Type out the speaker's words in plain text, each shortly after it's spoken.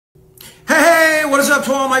up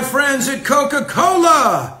to all my friends at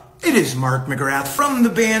Coca-Cola? It is Mark McGrath from the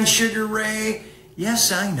band Sugar Ray.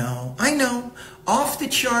 Yes, I know, off the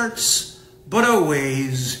charts, but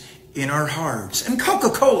always in our hearts. And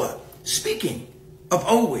Coca-Cola, speaking of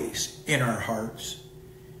always in our hearts,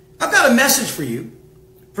 I've got a message for you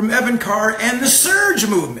from Evan Carr and the Surge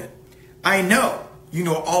Movement. I know you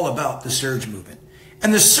know all about the Surge Movement.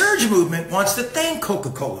 And the Surge Movement wants to thank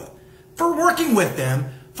Coca-Cola for working with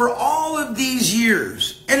them for all of these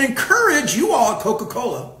years and encourage you all at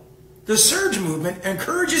Coca-Cola. The Surge Movement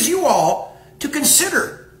encourages you all to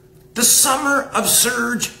consider the Summer of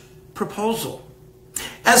Surge proposal.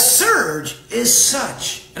 As Surge is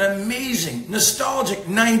such an amazing, nostalgic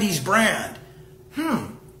 90s brand.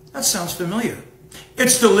 That sounds familiar.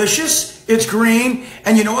 It's delicious, it's green,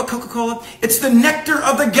 and you know what, Coca-Cola? It's the nectar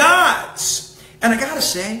of the gods. And I gotta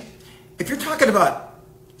say, if you're talking about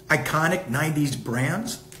iconic 90s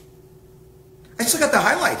brands, I still got the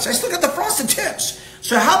highlights. I still got the frosted tips.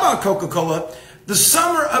 So how about Coca-Cola? The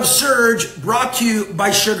Summer of Surge brought to you by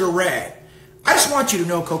Sugar Ray. I just want you to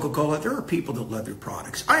know, Coca-Cola, there are people that love your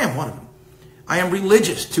products. I am one of them. I am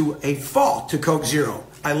religious to a fault to Coke Zero.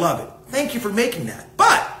 I love it. Thank you for making that.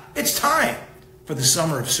 But it's time for the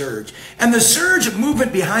Summer of Surge. And the Surge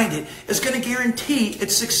movement behind it is going to guarantee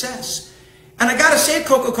its success. And I got to say,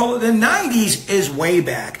 Coca-Cola, the 90s is way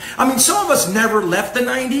back. I mean, some of us never left the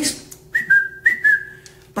 90s.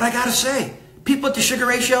 But I got to say, people at the Sugar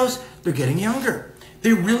Ray shows, they're getting younger.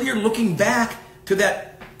 They really are looking back to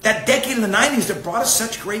that decade in the 90s that brought us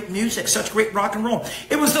such great music, such great rock and roll.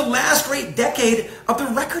 It was the last great decade of the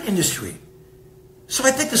record industry. So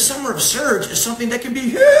I think the Summer of Surge is something that can be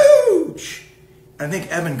huge. I think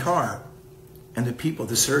Evan Carr and the people of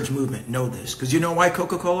the Surge movement know this. Because you know why,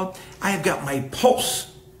 Coca-Cola? I have got my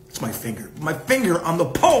pulse, it's my finger on the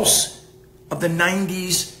pulse of the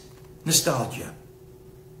 90s nostalgia.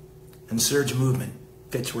 And Surge movement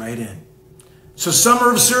fits right in. So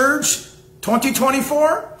Summer of Surge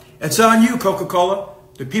 2024, it's on you, Coca-Cola.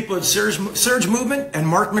 The people at Surge movement and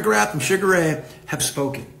Mark McGrath from Sugar Ray have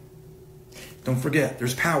spoken. Don't forget,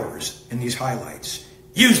 there's powers in these highlights.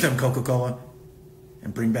 Use them, Coca-Cola,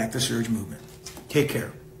 and bring back the Surge movement. Take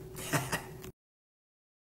care.